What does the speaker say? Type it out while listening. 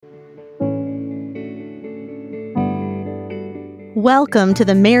Welcome to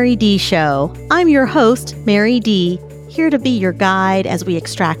the Mary D Show. I'm your host, Mary D, here to be your guide as we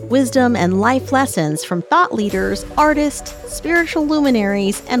extract wisdom and life lessons from thought leaders, artists, spiritual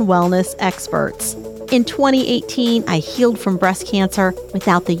luminaries, and wellness experts. In 2018, I healed from breast cancer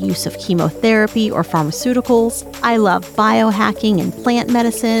without the use of chemotherapy or pharmaceuticals. I love biohacking and plant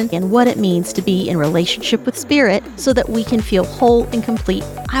medicine and what it means to be in relationship with spirit so that we can feel whole and complete.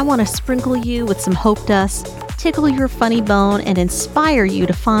 I want to sprinkle you with some hope dust, tickle your funny bone, and inspire you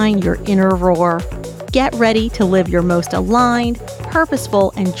to find your inner roar. Get ready to live your most aligned,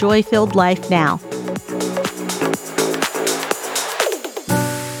 purposeful, and joy-filled life now.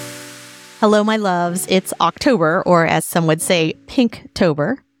 Hello, my loves. It's October, or as some would say,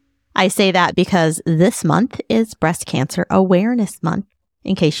 Pinktober. I say that because this month is Breast Cancer Awareness Month,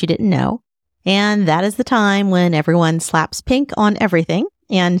 in case you didn't know. And that is the time when everyone slaps pink on everything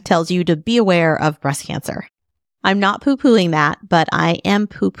and tells you to be aware of breast cancer. I'm not poo-pooing that, but I am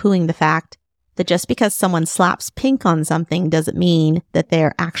poo-pooing the fact that just because someone slaps pink on something doesn't mean that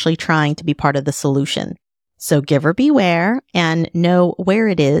they're actually trying to be part of the solution. So giver beware and know where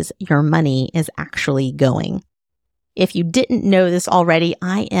it is your money is actually going. If you didn't know this already,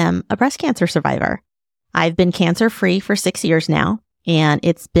 I am a breast cancer survivor. I've been cancer-free for 6 years now, and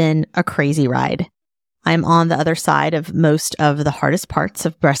it's been a crazy ride. I'm on the other side of most of the hardest parts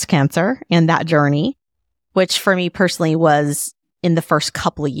of breast cancer and that journey, which for me personally was in the first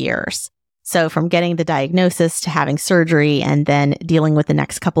couple of years. So from getting the diagnosis to having surgery and then dealing with the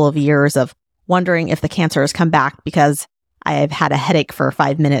next couple of years of wondering if the cancer has come back because I've had a headache for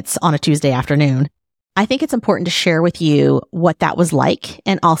 5 minutes on a Tuesday afternoon. I think it's important to share with you what that was like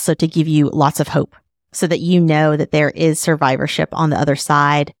and also to give you lots of hope so that you know that there is survivorship on the other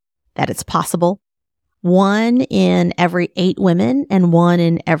side, that it's possible. 1 in every 8 women and 1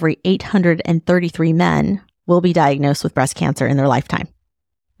 in every 833 men will be diagnosed with breast cancer in their lifetime.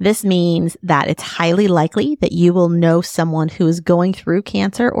 This means that it's highly likely that you will know someone who is going through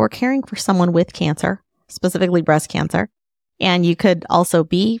cancer or caring for someone with cancer, specifically breast cancer, and you could also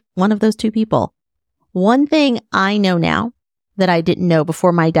be one of those 2 people. One thing I know now that I didn't know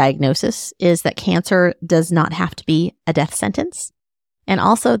before my diagnosis is that cancer does not have to be a death sentence, and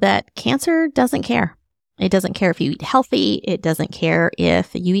also that cancer doesn't care. It doesn't care if you eat healthy. It doesn't care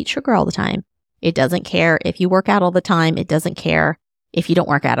if you eat sugar all the time. It doesn't care if you work out all the time. It doesn't care if you don't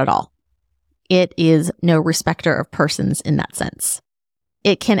work out at all. It is no respecter of persons in that sense.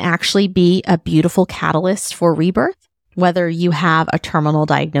 It can actually be a beautiful catalyst for rebirth, whether you have a terminal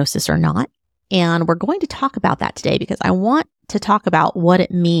diagnosis or not. And we're going to talk about that today because I want to talk about what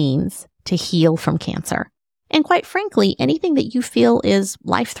it means to heal from cancer. And quite frankly, anything that you feel is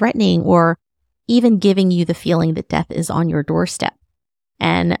life-threatening or even giving you the feeling that death is on your doorstep.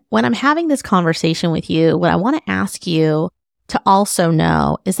 And when I'm having this conversation with you, what I want to ask you to also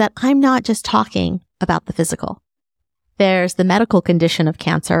know is that I'm not just talking about the physical. There's the medical condition of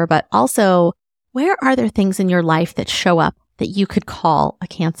cancer, but also where are there things in your life that show up that you could call a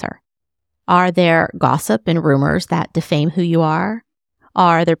cancer? Are there gossip and rumors that defame who you are?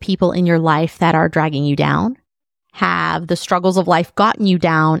 Are there people in your life that are dragging you down? Have the struggles of life gotten you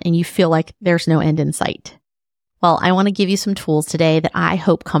down and you feel like there's no end in sight? Well, I want to give you some tools today that I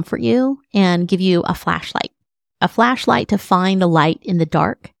hope comfort you and give you a flashlight to find the light in the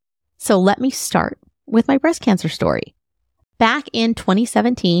dark. So let me start with my breast cancer story. Back in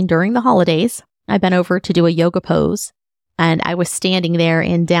 2017, during the holidays, I bent over to do a yoga pose and I was standing there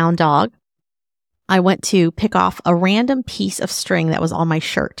in down dog. I went to pick off a random piece of string that was on my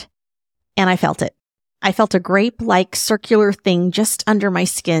shirt and I felt it. I felt a grape-like circular thing just under my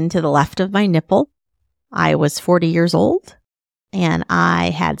skin to the left of my nipple. I was 40 years old and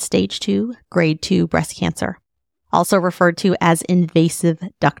I had stage 2, grade 2 breast cancer, also referred to as invasive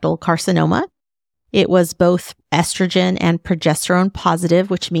ductal carcinoma. It was both estrogen and progesterone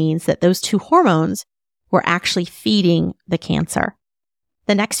positive, which means that those 2 hormones were actually feeding the cancer.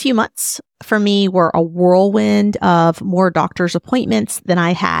 The next few months for me were a whirlwind of more doctor's appointments than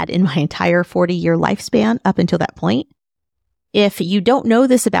I had in my entire 40-year lifespan up until that point. If you don't know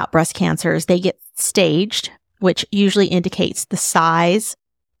this about breast cancers, they get staged, which usually indicates the size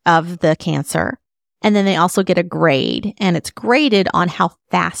of the cancer. And then they also get a grade, and it's graded on how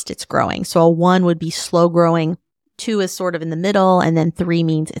fast it's growing. So a 1 would be slow growing, 2 is sort of in the middle, and then 3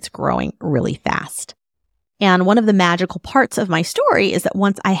 means it's growing really fast. And one of the magical parts of my story is that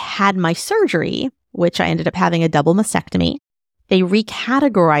once I had my surgery, which I ended up having a double mastectomy, they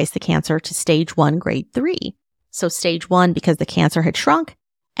recategorized the cancer to stage 1, grade 3. So stage 1 because the cancer had shrunk,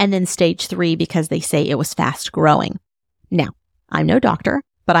 and then stage 3 because they say it was fast growing. Now, I'm no doctor,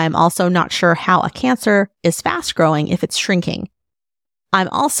 but I'm also not sure how a cancer is fast growing if it's shrinking. I'm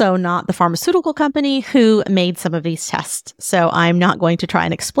also not the pharmaceutical company who made some of these tests. So I'm not going to try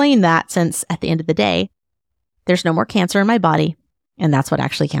and explain that, since at the end of the day, there's no more cancer in my body, and that's what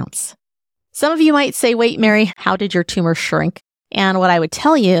actually counts. Some of you might say, wait, Mary, how did your tumor shrink? And what I would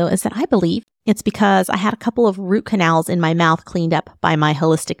tell you is that I believe it's because I had a couple of root canals in my mouth cleaned up by my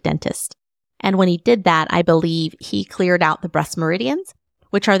holistic dentist. And when he did that, I believe he cleared out the breast meridians,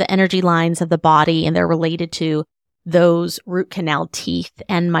 which are the energy lines of the body, and they're related to those root canal teeth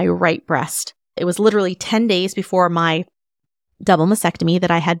and my right breast. It was literally 10 days before my double mastectomy that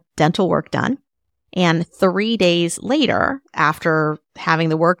I had dental work done. And 3 days later, after having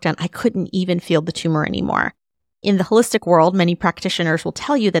the work done, I couldn't even feel the tumor anymore. In the holistic world, many practitioners will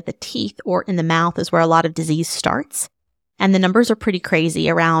tell you that the teeth or in the mouth is where a lot of disease starts. And the numbers are pretty crazy.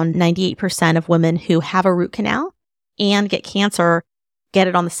 Around 98% of women who have a root canal and get cancer get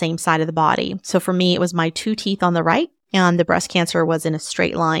it on the same side of the body. So for me, it was my 2 teeth on the right, and the breast cancer was in a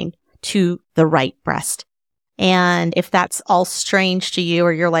straight line to the right breast. And if that's all strange to you,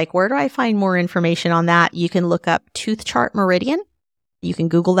 or you're like, where do I find more information on that? You can look up Tooth Chart Meridian. You can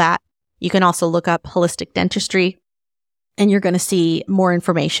Google that. You can also look up holistic dentistry, and you're going to see more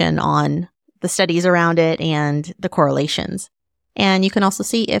information on the studies around it and the correlations. And you can also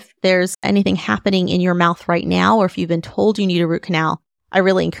see if there's anything happening in your mouth right now, or if you've been told you need a root canal. I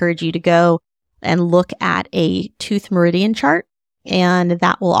really encourage you to go and look at a tooth meridian chart, and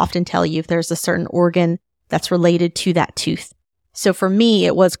that will often tell you if there's a certain organ that's related to that tooth. So for me,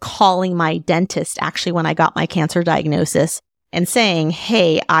 it was calling my dentist actually when I got my cancer diagnosis and saying,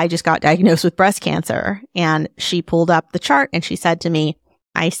 hey, I just got diagnosed with breast cancer. And she pulled up the chart and she said to me,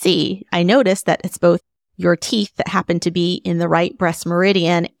 I noticed that it's both your teeth that happen to be in the right breast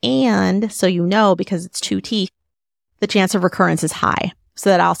meridian, and so you know, because it's 2 teeth, the chance of recurrence is high. So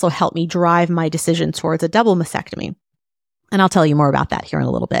that also helped me drive my decision towards a double mastectomy. And I'll tell you more about that here in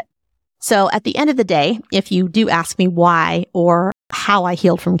a little bit. So at the end of the day, if you do ask me why or how I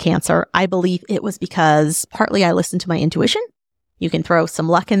healed from cancer, I believe it was because partly I listened to my intuition. You can throw some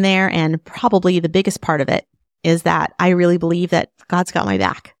luck in there, and probably the biggest part of it is that I really believe that God's got my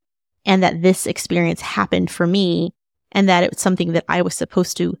back, and that this experience happened for me, and that it was something that I was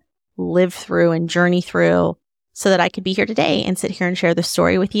supposed to live through and journey through, so that I could be here today and sit here and share this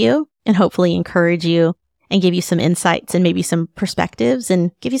story with you, and hopefully encourage you and give you some insights and maybe some perspectives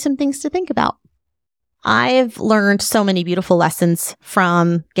and give you some things to think about. I've learned so many beautiful lessons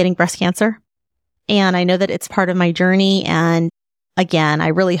from getting breast cancer, and I know that it's part of my journey. And again, I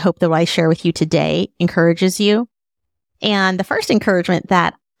really hope that what I share with you today encourages you. And the first encouragement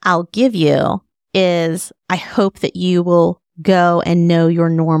that I'll give you is I hope that you will go and know you're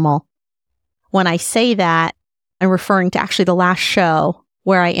normal. When I say that, I'm referring to actually the last show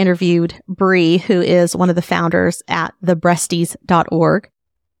where I interviewed Bree, who is one of the founders at thebreasties.org.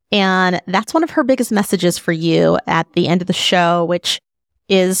 And that's one of her biggest messages for you at the end of the show, which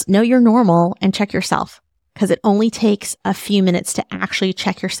is know you're normal and check yourself, because it only takes a few minutes to actually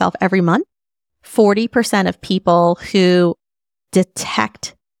check yourself every month. 40% of people who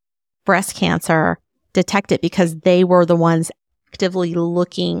detect breast cancer detect it because they were the ones actively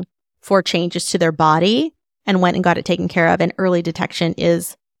looking for changes to their body and went and got it taken care of. And early detection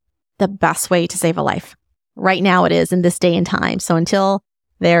is the best way to save a life. Right now it is in this day and time. So until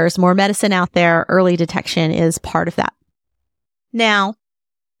there's more medicine out there, early detection is part of that. Now,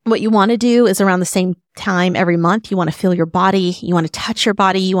 what you want to do is around the same time every month, you want to feel your body, you want to touch your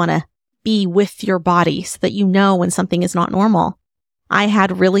body, you want to be with your body so that you know when something is not normal. I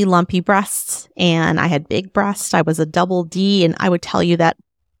had really lumpy breasts and I had big breasts. I was a double D, and I would tell you that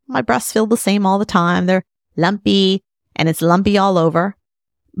my breasts feel the same all the time. They're lumpy, and it's lumpy all over.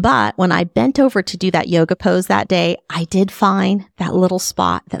 But when I bent over to do that yoga pose that day, I did find that little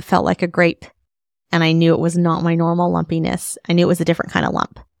spot that felt like a grape. And I knew it was not my normal lumpiness. I knew it was a different kind of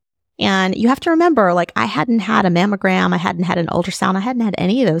lump. And you have to remember, like, I hadn't had a mammogram. I hadn't had an ultrasound. I hadn't had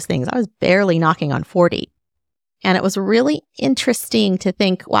any of those things. I was barely knocking on 40. And it was really interesting to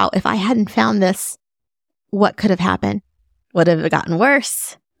think, wow, if I hadn't found this, what could have happened? Would have it gotten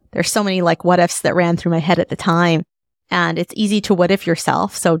worse? There's so many like what ifs that ran through my head at the time. And it's easy to what if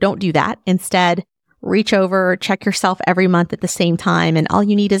yourself. So don't do that. Instead, reach over, check yourself every month at the same time. And all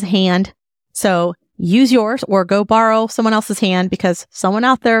you need is a hand. So use yours or go borrow someone else's hand, because someone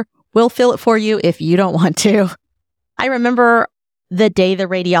out there will fill it for you if you don't want to. I remember the day the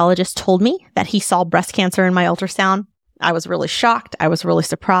radiologist told me that he saw breast cancer in my ultrasound. I was really shocked. I was really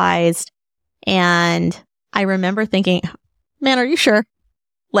surprised. And I remember thinking, man, are you sure?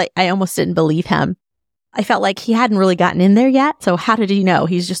 Like, I almost didn't believe him. I felt like he hadn't really gotten in there yet. So how did he know?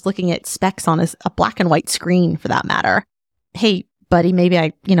 He's just looking at specs on a black and white screen, for that matter. Hey, buddy, maybe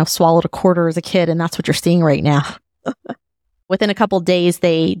I, swallowed a quarter as a kid and that's what you're seeing right now. Within a couple of days,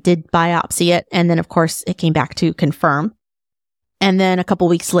 they did biopsy it. And then, of course, it came back to confirm. And then a couple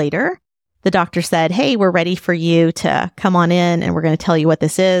weeks later, the doctor said, hey, we're ready for you to come on in and we're going to tell you what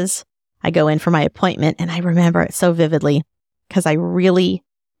this is. I go in for my appointment and I remember it so vividly because I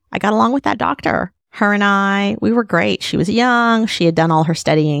got along with that doctor. Her and we were great. She was young. She had done all her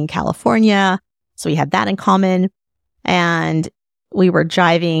studying in California. So we had that in common. And we were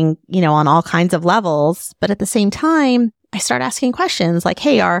jiving, on all kinds of levels. But at the same time, I start asking questions like,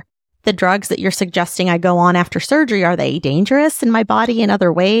 hey, are the drugs that you're suggesting I go on after surgery, are they dangerous in my body in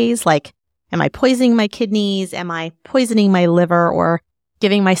other ways? Like, am I poisoning my kidneys? Am I poisoning my liver or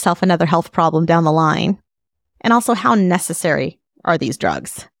giving myself another health problem down the line? And also, how necessary are these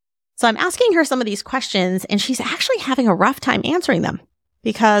drugs? So I'm asking her some of these questions and she's actually having a rough time answering them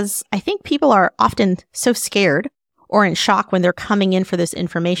because I think people are often so scared or in shock when they're coming in for this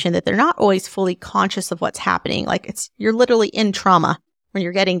information that they're not always fully conscious of what's happening. Like you're literally in trauma when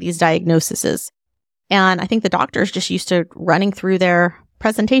you're getting these diagnoses. And I think the doctor's just used to running through their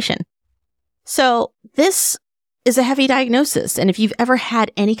presentation. So this is a heavy diagnosis. And if you've ever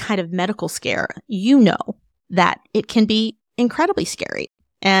had any kind of medical scare, you know that it can be incredibly scary.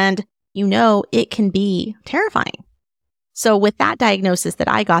 And you know it can be terrifying. So with that diagnosis that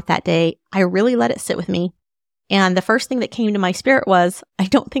I got that day, I really let it sit with me. And the first thing that came to my spirit was, I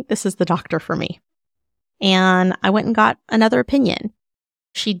don't think this is the doctor for me. And I went and got another opinion.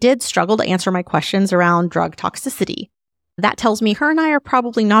 She did struggle to answer my questions around drug toxicity. That tells me her and I are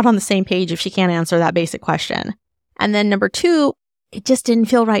probably not on the same page if she can't answer that basic question. And then number 2, it just didn't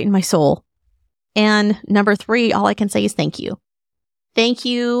feel right in my soul. And number 3, all I can say is thank you. Thank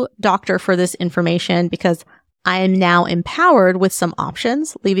you, doctor, for this information because I am now empowered with some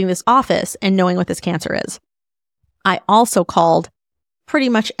options leaving this office and knowing what this cancer is. I also called pretty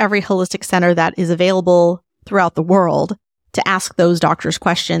much every holistic center that is available throughout the world to ask those doctors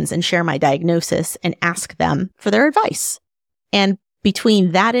questions and share my diagnosis and ask them for their advice. And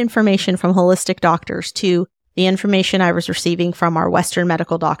between that information from holistic doctors to the information I was receiving from our Western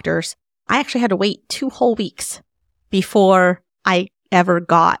medical doctors, I actually had to wait 2 whole weeks before I ever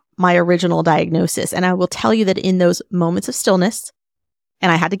got my original diagnosis. And I will tell you that in those moments of stillness,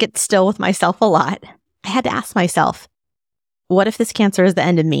 and I had to get still with myself a lot, I had to ask myself, what if this cancer is the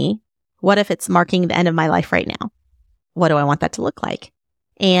end of me? What if it's marking the end of my life right now? What do I want that to look like?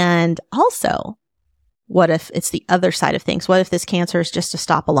 And also, what if it's the other side of things? What if this cancer is just a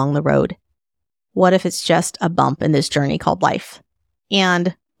stop along the road? What if it's just a bump in this journey called life?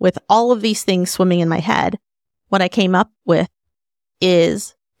 And with all of these things swimming in my head, what I came up with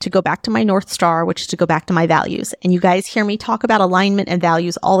is to go back to my North Star, which is to go back to my values. And you guys hear me talk about alignment and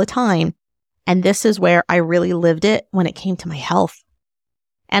values all the time. And this is where I really lived it when it came to my health.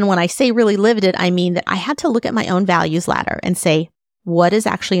 And when I say really lived it, I mean that I had to look at my own values ladder and say, what is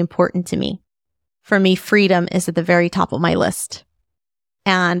actually important to me? For me, freedom is at the very top of my list.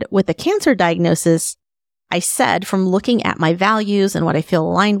 And with the cancer diagnosis, I said from looking at my values and what I feel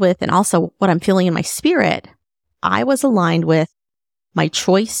aligned with, and also what I'm feeling in my spirit, I was aligned with my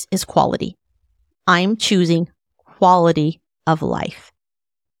choice is quality. I'm choosing quality of life.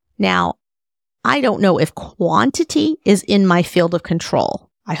 Now, I don't know if quantity is in my field of control.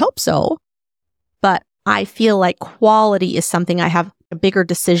 I hope so. But I feel like quality is something I have a bigger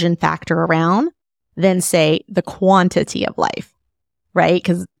decision factor around than, say, the quantity of life, right?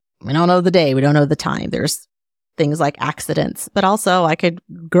 Because we don't know the day. We don't know the time. There's things like accidents, but also I could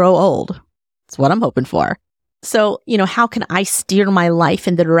grow old. That's what I'm hoping for. So, how can I steer my life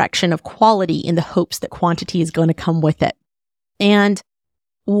in the direction of quality in the hopes that quantity is going to come with it? And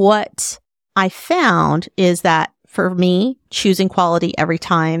what I found is that for me, choosing quality every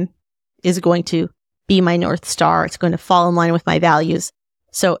time is going to be my North Star. It's going to fall in line with my values.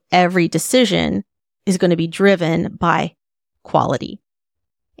 So every decision is going to be driven by quality.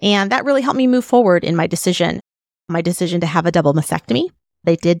 And that really helped me move forward in my decision to have a double mastectomy.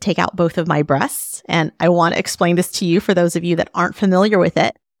 They did take out both of my breasts. And I want to explain this to you for those of you that aren't familiar with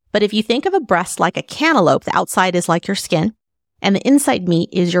it. But if you think of a breast like a cantaloupe, the outside is like your skin. And the inside meat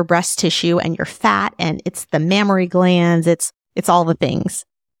is your breast tissue and your fat, and it's the mammary glands, it's all the things.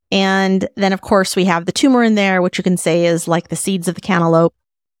 And then, of course, we have the tumor in there, which you can say is like the seeds of the cantaloupe.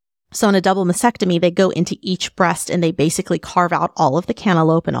 So in a double mastectomy, they go into each breast and they basically carve out all of the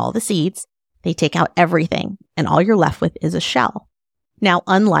cantaloupe and all the seeds. They take out everything, and all you're left with is a shell. Now,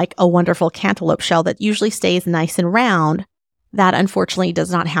 unlike a wonderful cantaloupe shell that usually stays nice and round, that unfortunately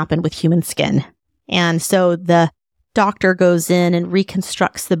does not happen with human skin. And so the doctor goes in and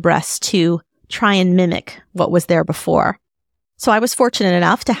reconstructs the breast to try and mimic what was there before. So I was fortunate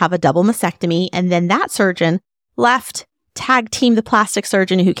enough to have a double mastectomy, and then that surgeon left, tag teamed the plastic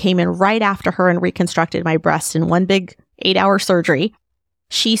surgeon who came in right after her and reconstructed my breast in one big 8-hour surgery.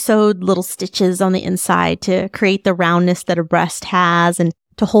 She sewed little stitches on the inside to create the roundness that a breast has and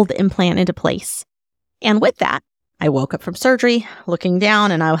to hold the implant into place. And with that, I woke up from surgery looking down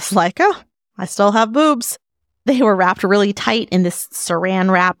and I was like, oh, I still have boobs. They were wrapped really tight in this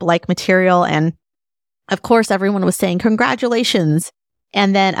saran wrap-like material. And of course, everyone was saying, congratulations.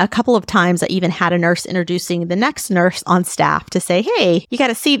 And then a couple of times I even had a nurse introducing the next nurse on staff to say, hey, you got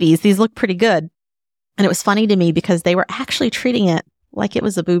to see these. These look pretty good. And it was funny to me because they were actually treating it like it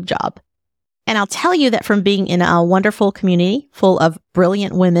was a boob job. And I'll tell you that from being in a wonderful community full of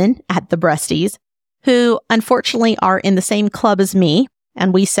brilliant women at the Breasties, who unfortunately are in the same club as me,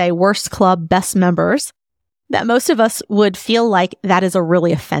 and we say worst club, best members, that most of us would feel like that is a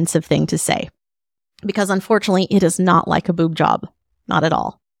really offensive thing to say. Because unfortunately, it is not like a boob job. Not at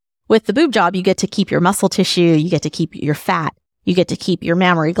all. With the boob job, you get to keep your muscle tissue, you get to keep your fat, you get to keep your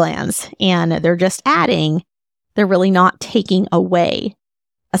mammary glands, and they're just adding. They're really not taking away,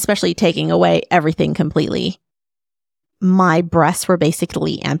 especially taking away everything completely. My breasts were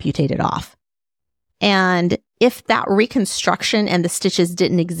basically amputated off. And if that reconstruction and the stitches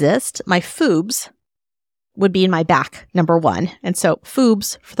didn't exist, my foobs would be in my back, number one. And so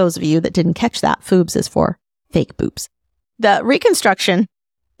foobs, for those of you that didn't catch that, foobs is for fake boobs. The reconstruction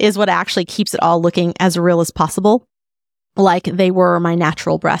is what actually keeps it all looking as real as possible, like they were my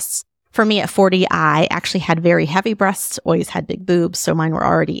natural breasts. For me at 40, I actually had very heavy breasts, always had big boobs, so mine were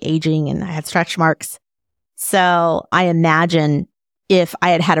already aging and I had stretch marks. So I imagine if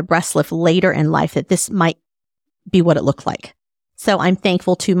I had had a breast lift later in life that this might be what it looked like. So I'm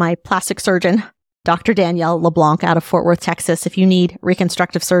thankful to my plastic surgeon, Dr. Danielle LeBlanc out of Fort Worth, Texas. If you need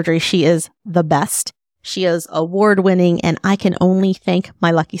reconstructive surgery, she is the best. She is award-winning, and I can only thank my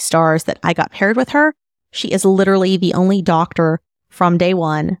lucky stars that I got paired with her. She is literally the only doctor from day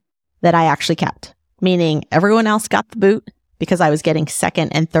one that I actually kept, meaning everyone else got the boot because I was getting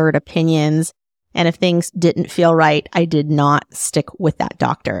second and third opinions. And if things didn't feel right, I did not stick with that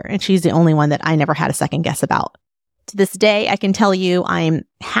doctor. And she's the only one that I never had a second guess about. To this day, I can tell you I'm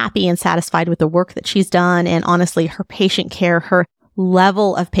happy and satisfied with the work that she's done. And honestly, her patient care, her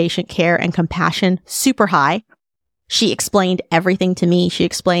level of patient care and compassion, super high. She explained everything to me. She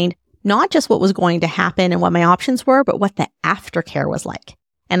explained not just what was going to happen and what my options were, but what the aftercare was like.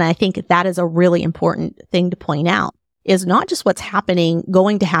 And I think that is a really important thing to point out, is not just what's happening,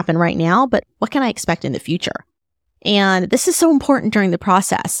 going to happen right now, but what can I expect in the future? And this is so important during the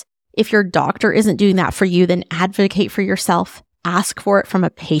process. If your doctor isn't doing that for you, then advocate for yourself. Ask for it from a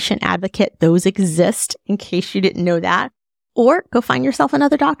patient advocate. Those exist in case you didn't know that. Or go find yourself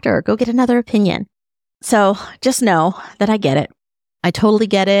another doctor. Go get another opinion. So just know that I get it. I totally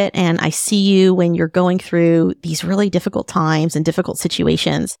get it. And I see you when you're going through these really difficult times and difficult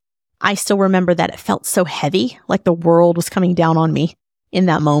situations. I still remember that it felt so heavy, like the world was coming down on me in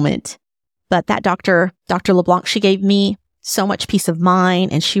that moment. But that Dr. LeBlanc, she gave me so much peace of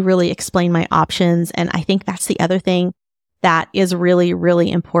mind, and she really explained my options. And I think that's the other thing that is really,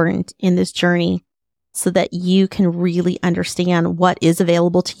 really important in this journey, so that you can really understand what is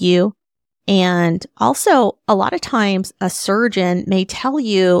available to you. And also, a lot of times a surgeon may tell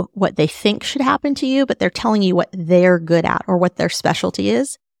you what they think should happen to you, but they're telling you what they're good at or what their specialty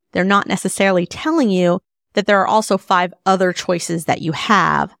is. They're not necessarily telling you that there are also 5 other choices that you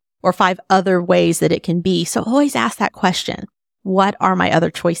have or 5 other ways that it can be. So always ask that question. What are my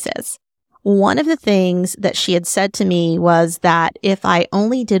other choices? One of the things that she had said to me was that if I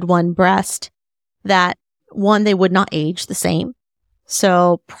only did one breast, that one, they would not age the same.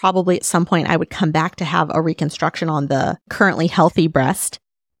 So probably at some point I would come back to have a reconstruction on the currently healthy breast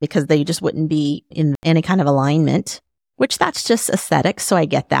because they just wouldn't be in any kind of alignment, which that's just aesthetics. So I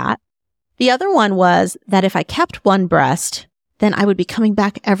get that. The other one was that if I kept one breast, then I would be coming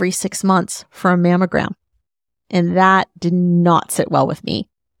back every 6 months for a mammogram. And that did not sit well with me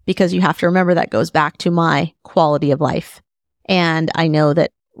because you have to remember that goes back to my quality of life. And I know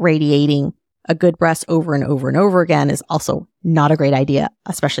that radiating a good breast over and over and over again is also not a great idea,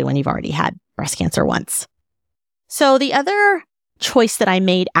 especially when you've already had breast cancer once. So the other choice that I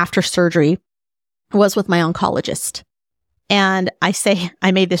made after surgery was with my oncologist. And I say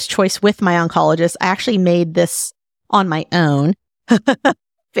I made this choice with my oncologist. I actually made this on my own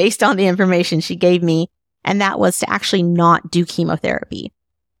based on the information she gave me. And that was to actually not do chemotherapy.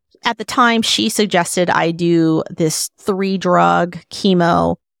 At the time, she suggested I do this 3-drug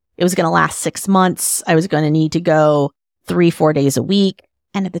chemo. It was going to last 6 months. I was going to need to go 3-4 days a week.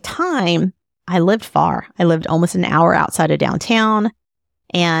 And at the time, I lived far. I lived almost an hour outside of downtown.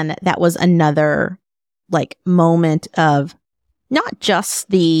 And that was another moment of not just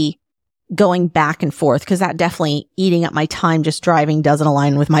the going back and forth, because that definitely eating up my time just driving doesn't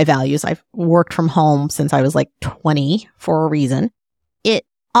align with my values. I've worked from home since I was 20 for a reason. It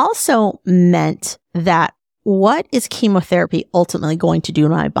also meant that what is chemotherapy ultimately going to do to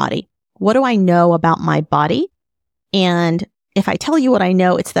my body? What do I know about my body? And if I tell you what I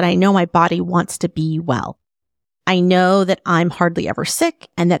know, it's that I know my body wants to be well. I know that I'm hardly ever sick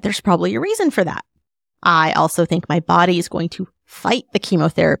and that there's probably a reason for that. I also think my body is going to fight the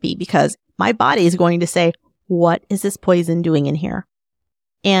chemotherapy because my body is going to say, what is this poison doing in here?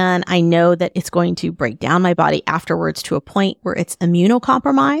 And I know that it's going to break down my body afterwards to a point where it's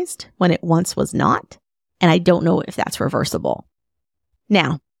immunocompromised when it once was not. And I don't know if that's reversible.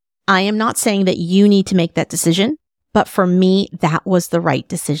 Now, I am not saying that you need to make that decision, but for me, that was the right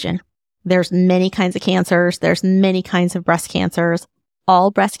decision. There's many kinds of cancers. There's many kinds of breast cancers.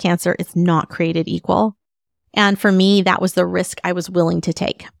 All breast cancer is not created equal. And for me, that was the risk I was willing to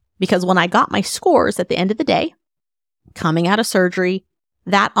take. Because when I got my scores at the end of the day, coming out of surgery,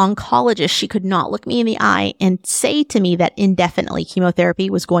 that oncologist, she could not look me in the eye and say to me that indefinitely chemotherapy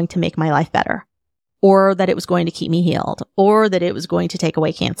was going to make my life better, or that it was going to keep me healed, or that it was going to take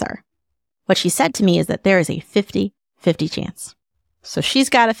away cancer. What she said to me is that there is a 50-50 chance. So she's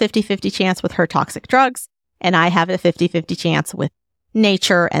got a 50-50 chance with her toxic drugs, and I have a 50-50 chance with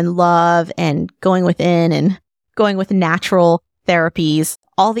nature and love and going within and going with natural therapies,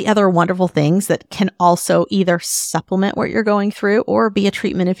 all the other wonderful things that can also either supplement what you're going through or be a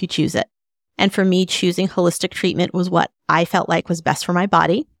treatment if you choose it. And for me, choosing holistic treatment was what I felt like was best for my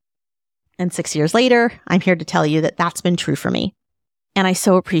body. And 6 years later, I'm here to tell you that that's been true for me. And I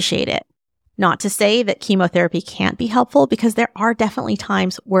so appreciate it. Not to say that chemotherapy can't be helpful, because there are definitely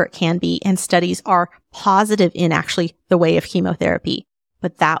times where it can be, and studies are positive in actually the way of chemotherapy.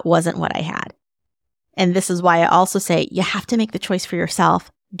 But that wasn't what I had. And this is why I also say you have to make the choice for yourself.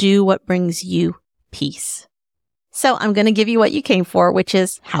 Do what brings you peace. So I'm going to give you what you came for, which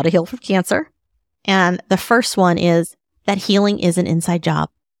is how to heal from cancer. And the first one is that healing is an inside job.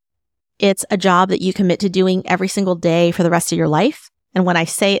 It's a job that you commit to doing every single day for the rest of your life. And when I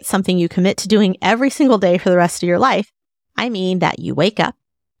say it's something you commit to doing every single day for the rest of your life, I mean that you wake up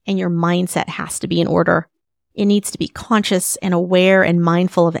and your mindset has to be in order. It needs to be conscious and aware and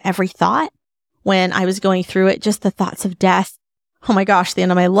mindful of every thought. When I was going through it, just the thoughts of death. Oh my gosh, the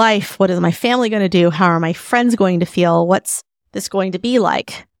end of my life. What is my family going to do? How are my friends going to feel? What's this going to be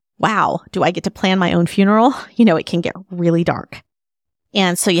like? Wow, do I get to plan my own funeral? It can get really dark.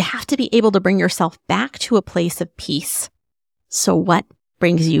 And so you have to be able to bring yourself back to a place of peace. So what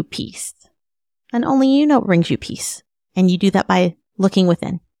brings you peace? And only you know what brings you peace. And you do that by looking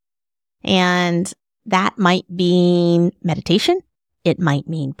within. And that might mean meditation. It might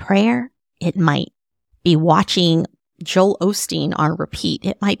mean prayer. It might be watching Joel Osteen on repeat.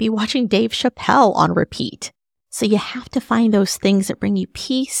 It might be watching Dave Chappelle on repeat. So you have to find those things that bring you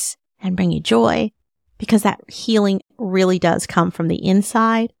peace and bring you joy, because that healing really does come from the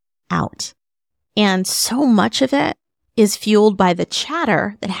inside out. And so much of it is fueled by the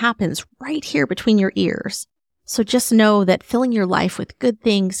chatter that happens right here between your ears. So just know that filling your life with good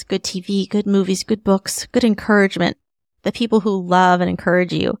things, good TV, good movies, good books, good encouragement, the people who love and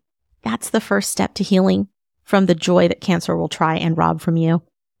encourage you, that's the first step to healing from the joy that cancer will try and rob from you.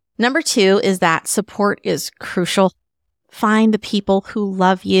 Number 2 is that support is crucial. Find the people who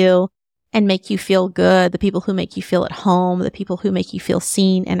love you and make you feel good, the people who make you feel at home, the people who make you feel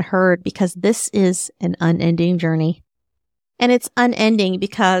seen and heard, because this is an unending journey. And it's unending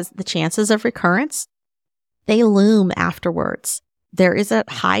because the chances of recurrence, they loom afterwards. There is a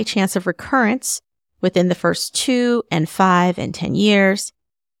high chance of recurrence within the first 2 and 5 and 10 years.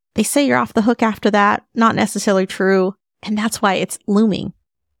 They say you're off the hook after that. Not necessarily true. And that's why it's looming.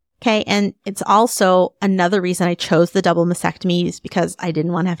 Okay. And it's also another reason I chose the double mastectomies, because I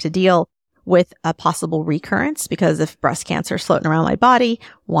didn't want to have to deal with a possible recurrence, because if breast cancer is floating around my body,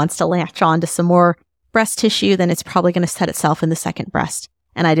 wants to latch on to some more breast tissue, then it's probably going to set itself in the second breast.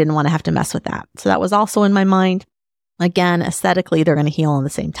 And I didn't want to have to mess with that. So that was also in my mind. Again, aesthetically, they're going to heal on the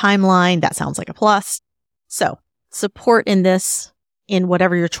same timeline. That sounds like a plus. So support in this, in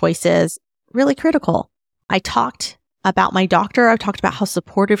whatever your choice is, really critical. I talked about my doctor. I talked about how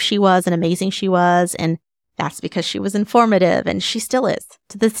supportive she was and amazing she was. And that's because she was informative, and she still is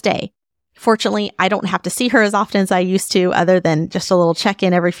to this day. Fortunately, I don't have to see her as often as I used to, other than just a little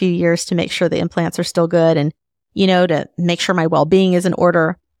check-in every few years to make sure the implants are still good and, to make sure my well-being is in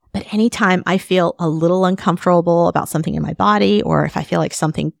order. But anytime I feel a little uncomfortable about something in my body, or if I feel like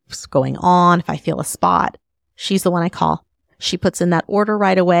something's going on, if I feel a spot, she's the one I call. She puts in that order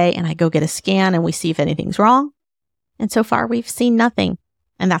right away and I go get a scan and we see if anything's wrong. And so far we've seen nothing.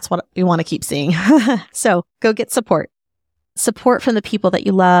 And that's what we want to keep seeing. So go get support. Support from the people that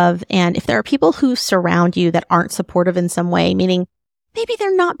you love. And if there are people who surround you that aren't supportive in some way, meaning maybe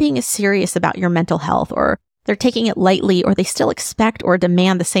they're not being as serious about your mental health, or they're taking it lightly, or they still expect or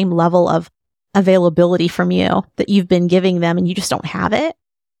demand the same level of availability from you that you've been giving them and you just don't have it,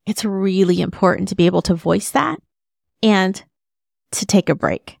 it's really important to be able to voice that and to take a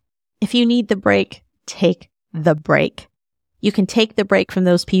break. If you need the break, take the break. You can take the break from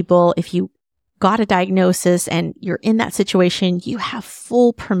those people. If you got a diagnosis and you're in that situation, you have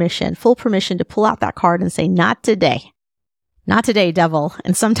full permission to pull out that card and say, not today. Not today, devil.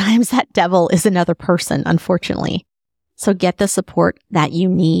 And sometimes that devil is another person, unfortunately. So get the support that you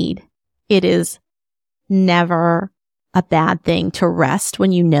need. It is never a bad thing to rest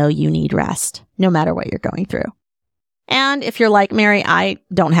when you know you need rest, no matter what you're going through. And if you're like Mary, I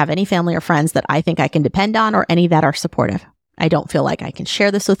don't have any family or friends that I think I can depend on or any that are supportive. I don't feel like I can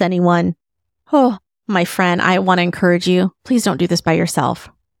share this with anyone. Oh, my friend, I want to encourage you. Please don't do this by yourself.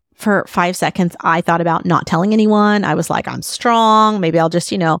 For 5 seconds, I thought about not telling anyone. I was like, I'm strong. Maybe I'll just,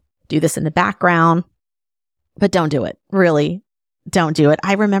 do this in the background. But don't do it. Really, don't do it.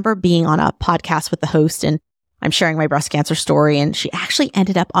 I remember being on a podcast with the host and I'm sharing my breast cancer story. And she actually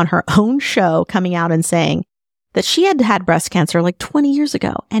ended up on her own show coming out and saying that she had had breast cancer like 20 years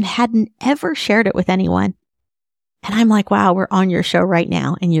ago and hadn't ever shared it with anyone. And I'm like, wow, we're on your show right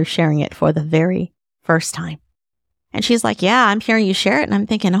now and you're sharing it for the very first time. And she's like, yeah, I'm hearing you share it. And I'm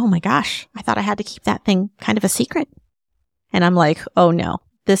thinking, oh my gosh, I thought I had to keep that thing kind of a secret. And I'm like, oh no,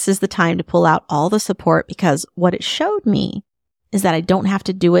 this is the time to pull out all the support, because what it showed me is that I don't have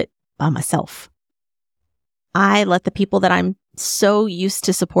to do it by myself. I let the people that I'm so used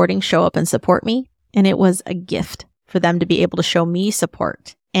to supporting show up and support me. And it was a gift for them to be able to show me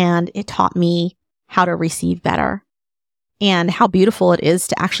support. And it taught me how to receive better and how beautiful it is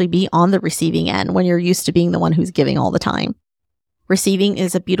to actually be on the receiving end when you're used to being the one who's giving all the time. Receiving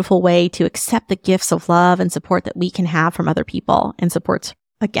is a beautiful way to accept the gifts of love and support that we can have from other people. And support's,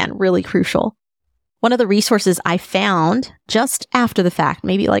 again, really crucial. One of the resources I found just after the fact,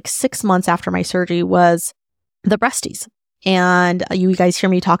 maybe like 6 months after my surgery, was the Breasties. And you guys hear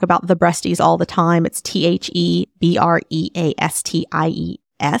me talk about the Breasties all the time. It's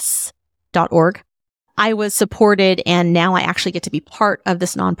TheBreasties.org. I was supported, and now I actually get to be part of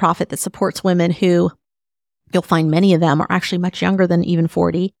this nonprofit that supports women who, you'll find many of them are actually much younger than even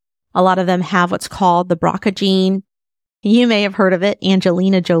 40. A lot of them have what's called the BRCA gene. You may have heard of it.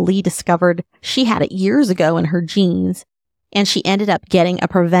 Angelina Jolie discovered she had it years ago in her genes, and she ended up getting a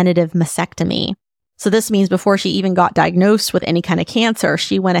preventative mastectomy. So this means before she even got diagnosed with any kind of cancer,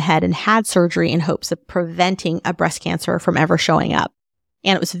 she went ahead and had surgery in hopes of preventing a breast cancer from ever showing up.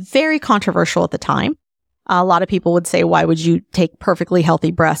 And it was very controversial at the time. A lot of people would say, why would you take perfectly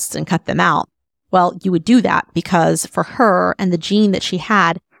healthy breasts and cut them out? Well, you would do that because for her and the gene that she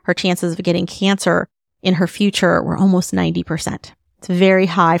had, her chances of getting cancer in her future were almost 90%. It's very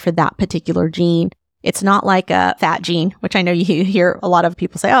high for that particular gene. It's not like a fat gene, which I know you hear a lot of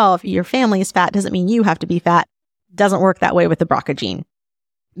people say, oh, if your family is fat, doesn't mean you have to be fat. Doesn't work that way with the BRCA gene.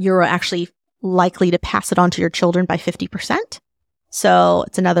 You're actually likely to pass it on to your children by 50%. So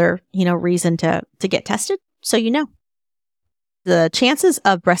it's another, reason to get tested. So the chances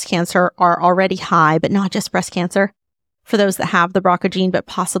of breast cancer are already high, but not just breast cancer for those that have the BRCA gene, but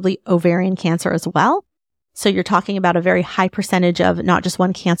possibly ovarian cancer as well. So you're talking about a very high percentage of not just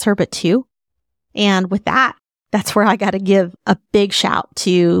one cancer, but two. And with that, that's where I got to give a big shout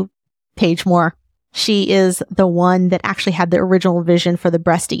to Paige Moore. She is the one that actually had the original vision for the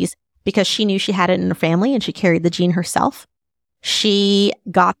Breasties because she knew she had it in her family and she carried the gene herself. She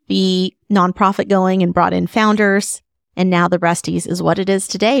got the nonprofit going and brought in founders. And now the Breasties is what it is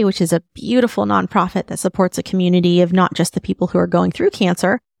today, which is a beautiful nonprofit that supports a community of not just the people who are going through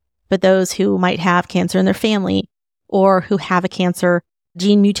cancer, but those who might have cancer in their family or who have a cancer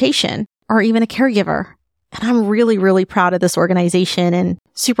gene mutation, or even a caregiver. And I'm really, really proud of this organization and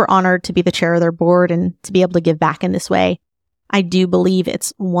super honored to be the chair of their board and to be able to give back in this way. I do believe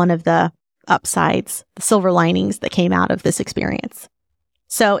it's one of the upsides, the silver linings that came out of this experience.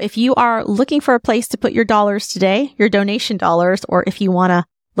 So if you are looking for a place to put your dollars today, your donation dollars, or if you want to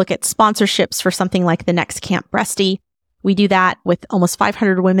look at sponsorships for something like the next Camp Breastie, we do that with almost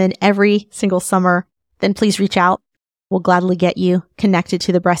 500 women every single summer, then please reach out. We'll gladly get you connected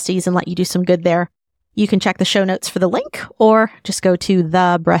to the Breasties and let you do some good there. You can check the show notes for the link or just go to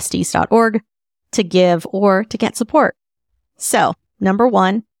thebreasties.org to give or to get support. So, number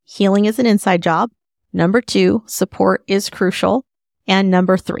 1, healing is an inside job. Number 2, support is crucial. And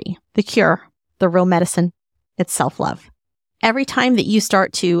number 3, the cure, the real medicine, it's self-love. Every time that you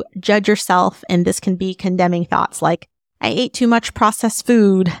start to judge yourself, and this can be condemning thoughts like, I ate too much processed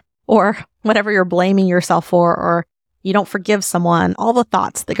food, or whatever you're blaming yourself for, or you don't forgive someone, all the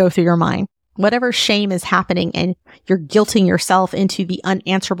thoughts that go through your mind, whatever shame is happening and you're guilting yourself into the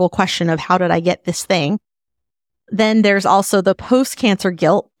unanswerable question of how did I get this thing? Then there's also the post-cancer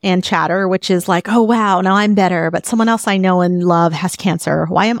guilt and chatter, which is like, oh, wow, now I'm better, but someone else I know and love has cancer.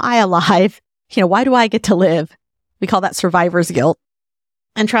 Why am I alive? Why do I get to live? We call that survivor's guilt.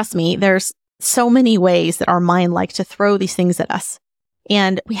 And trust me, there's so many ways that our mind likes to throw these things at us.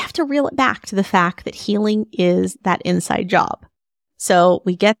 And we have to reel it back to the fact that healing is that inside job. So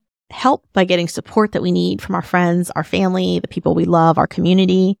we get help by getting support that we need from our friends, our family, the people we love, our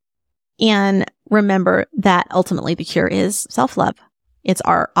community. And remember that ultimately the cure is self-love. It's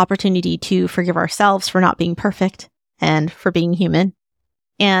our opportunity to forgive ourselves for not being perfect and for being human.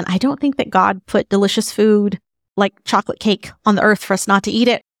 And I don't think that God put delicious food like chocolate cake on the earth for us not to eat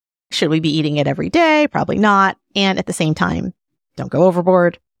it. Should we be eating it every day? Probably not. And at the same time, don't go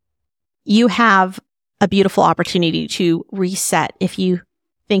overboard. You have a beautiful opportunity to reset if you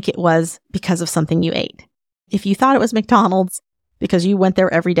think it was because of something you ate. If you thought it was McDonald's because you went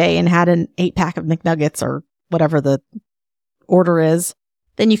there every day and had an 8-pack of McNuggets or whatever the order is,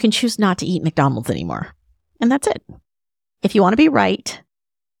 then you can choose not to eat McDonald's anymore. And that's it. If you want to be right,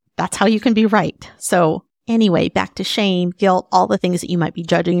 that's how you can be right. So anyway, back to shame, guilt, all the things that you might be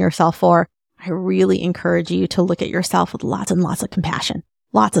judging yourself for. I really encourage you to look at yourself with lots and lots of compassion,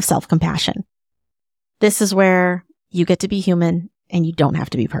 lots of self-compassion. This is where you get to be human and you don't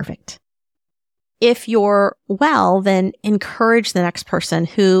have to be perfect. If you're well, then encourage the next person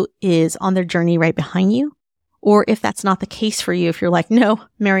who is on their journey right behind you. Or if that's not the case for you, if you're like, no,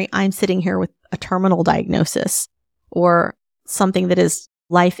 Mary, I'm sitting here with a terminal diagnosis or something that is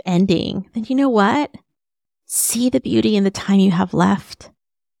life-ending, then you know what? See the beauty in the time you have left.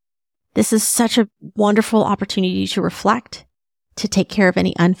 This is such a wonderful opportunity to reflect, to take care of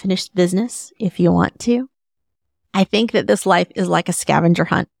any unfinished business if you want to. I think that this life is like a scavenger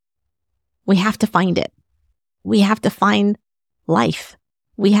hunt. We have to find it. We have to find life.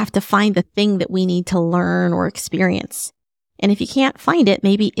 We have to find the thing that we need to learn or experience. And if you can't find it,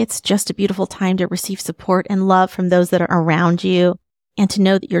 maybe it's just a beautiful time to receive support and love from those that are around you and to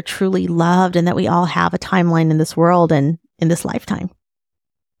know that you're truly loved and that we all have a timeline in this world and in this lifetime.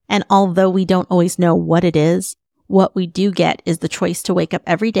 And although we don't always know what it is, what we do get is the choice to wake up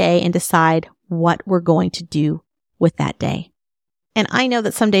every day and decide what we're going to do with that day. And I know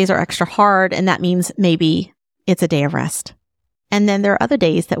that some days are extra hard, and that means maybe it's a day of rest. And then there are other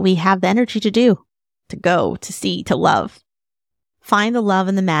days that we have the energy to do, to go, to see, to love. Find the love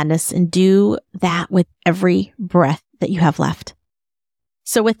and the madness and do that with every breath that you have left.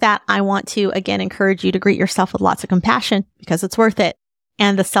 So with that, I want to again encourage you to greet yourself with lots of compassion because it's worth it.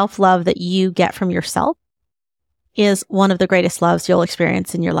 And the self-love that you get from yourself is one of the greatest loves you'll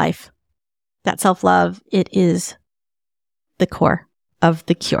experience in your life. That self-love, it is the core of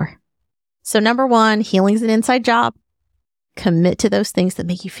the cure. So number 1, healing's an inside job. Commit to those things that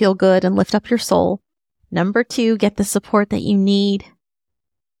make you feel good and lift up your soul. Number 2, get the support that you need.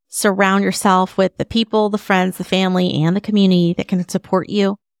 Surround yourself with the people, the friends, the family, and the community that can support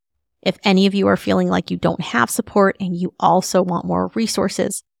you. If any of you are feeling like you don't have support and you also want more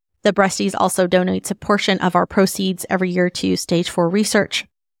resources, the Breasties also donates a portion of our proceeds every year to Stage 4 research.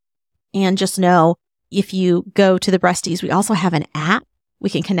 And just know, if you go to the Breasties, we also have an app. We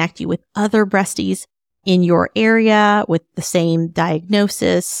can connect you with other Breasties in your area with the same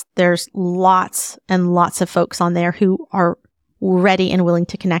diagnosis. There's lots and lots of folks on there who are ready and willing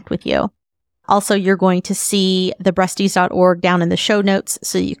to connect with you. Also, you're going to see thebreasties.org down in the show notes,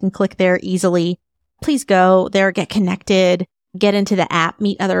 so you can click there easily. Please go there, get connected, get into the app,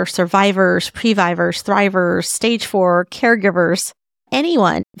 meet other survivors, previvors, thrivers, Stage 4, caregivers,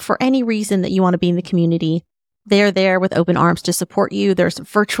 anyone for any reason that you want to be in the community. They're there with open arms to support you. There's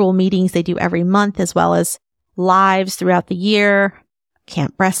virtual meetings they do every month, as well as lives throughout the year,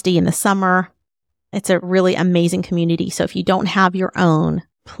 Camp Breastie in the summer. It's a really amazing community. So if you don't have your own,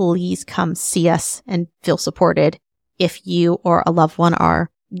 please come see us and feel supported if you or a loved one are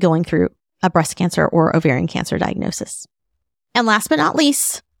going through a breast cancer or ovarian cancer diagnosis. And last but not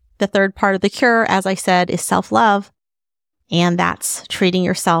least, the third part of the cure, as I said, is self-love. And that's treating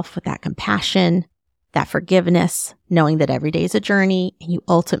yourself with that compassion, that forgiveness, knowing that every day is a journey and you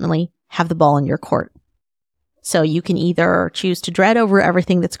ultimately have the ball in your court. So you can either choose to dread over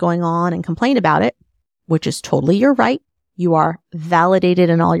everything that's going on and complain about it, which is totally your right. You are validated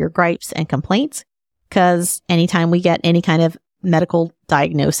in all your gripes and complaints, because anytime we get any kind of medical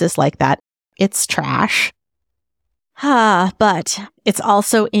diagnosis like that, it's trash. But it's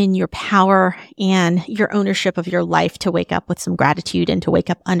also in your power and your ownership of your life to wake up with some gratitude and to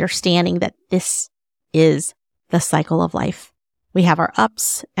wake up understanding that this is the cycle of life. We have our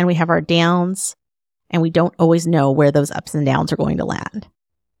ups and we have our downs, and we don't always know where those ups and downs are going to land.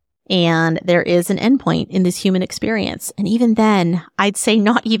 And there is an endpoint in this human experience. And even then, I'd say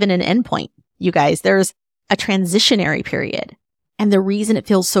not even an endpoint, you guys. There's a transitionary period. And the reason it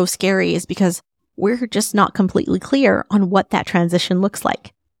feels so scary is because we're just not completely clear on what that transition looks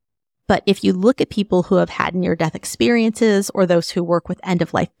like. But if you look at people who have had near-death experiences or those who work with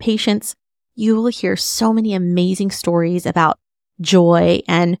end-of-life patients, you will hear so many amazing stories about joy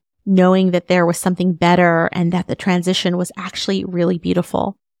and knowing that there was something better and that the transition was actually really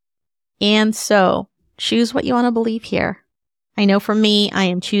beautiful. And so, choose what you want to believe here. I know for me, I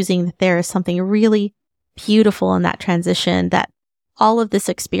am choosing that there is something really beautiful in that transition, that all of this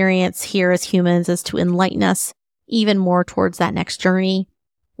experience here as humans is to enlighten us even more towards that next journey.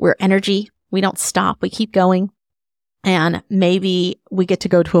 We're energy. We don't stop. We keep going. And maybe we get to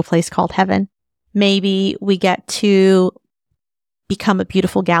go to a place called heaven. Maybe we get to become a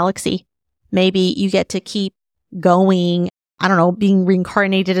beautiful galaxy. Maybe you get to keep going, I don't know, being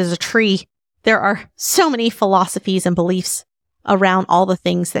reincarnated as a tree. There are so many philosophies and beliefs around all the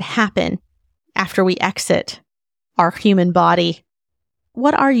things that happen after we exit our human body.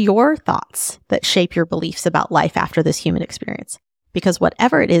 What are your thoughts that shape your beliefs about life after this human experience? Because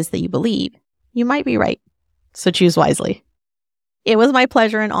whatever it is that you believe, you might be right. So choose wisely. It was my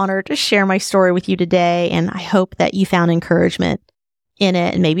pleasure and honor to share my story with you today, and I hope that you found encouragement in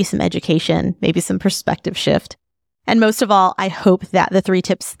it and maybe some education, maybe some perspective shift. And most of all, I hope that the 3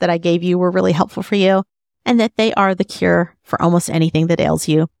 tips that I gave you were really helpful for you and that they are the cure for almost anything that ails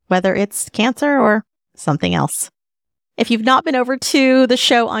you, whether it's cancer or something else. If you've not been over to the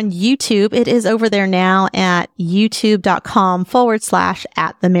show on YouTube, it is over there now at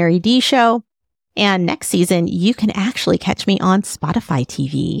youtube.com/@TheMaryD Show. And next season, you can actually catch me on Spotify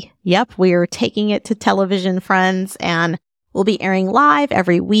TV. Yep, we're taking it to television, friends, and we'll be airing live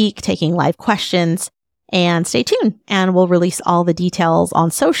every week, taking live questions. And stay tuned, and we'll release all the details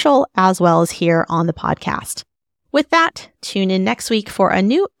on social as well as here on the podcast. With that, tune in next week for a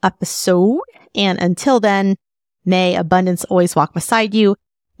new episode. And until then, may abundance always walk beside you.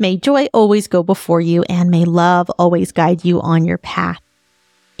 May joy always go before you, and may love always guide you on your path.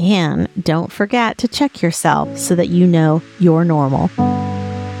 And don't forget to check yourself so that you know you're normal.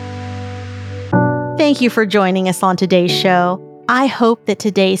 Thank you for joining us on today's show. I hope that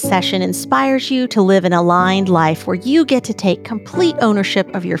today's session inspires you to live an aligned life where you get to take complete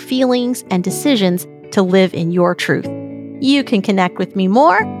ownership of your feelings and decisions to live in your truth. You can connect with me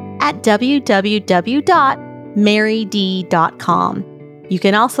more at www.maryd.com. You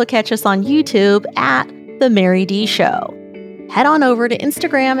can also catch us on YouTube at The Mary D Show. Head on over to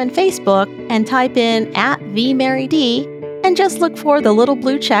Instagram and Facebook and type in @TheMaryD and just look for the little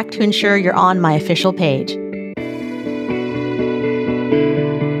blue check to ensure you're on my official page.